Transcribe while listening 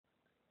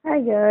Hi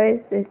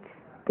guys, it's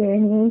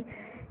Danny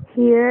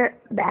here,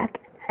 back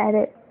at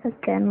it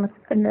again with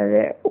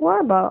another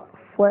What About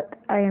Flip.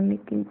 I am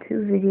making two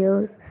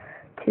videos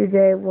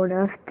today, one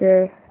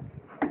after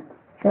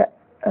the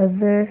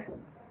other,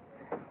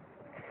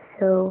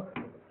 so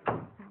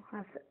I'll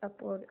have to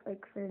upload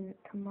like for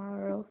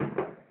tomorrow,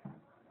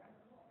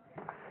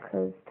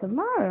 because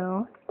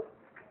tomorrow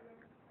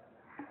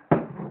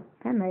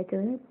I might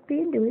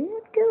be doing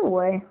a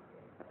giveaway.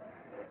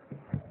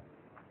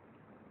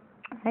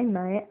 I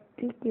might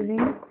be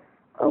giving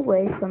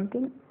away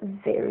something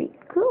very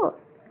cool.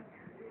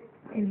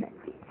 It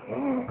might be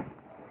this.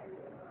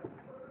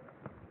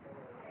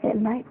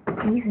 It might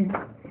even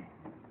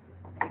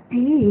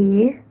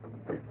be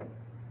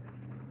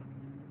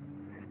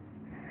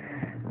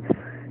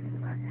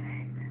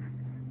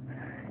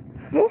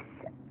this.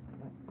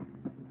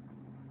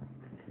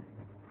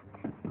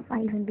 It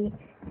might even be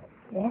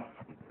this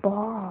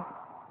ball.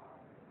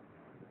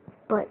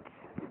 But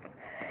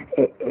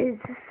it is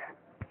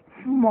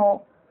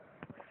small,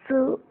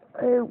 so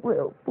I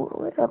will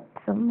blow it up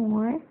some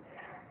more.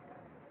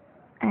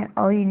 And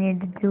all you need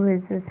to do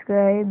is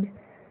subscribe,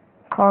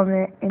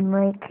 comment, and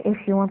like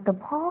if you want the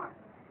ball.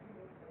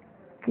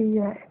 Do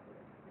your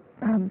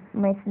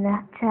my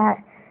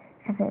Snapchat,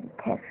 and then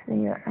text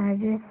me your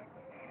address,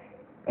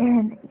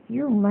 and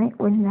you might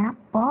win that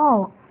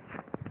ball.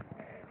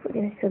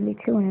 There's gonna be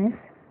two winners.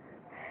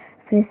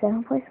 The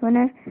second place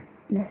winner,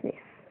 and there's the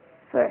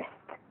first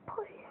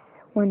place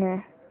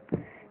winner.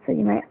 So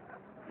you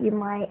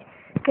might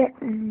get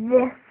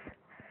this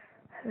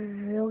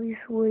really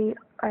sweet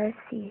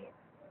RC,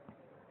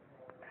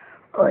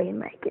 or you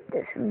might get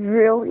this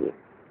really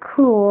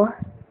cool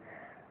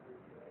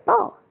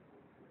ball.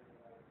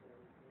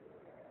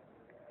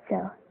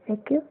 So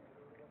thank you.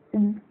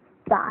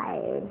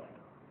 Bye.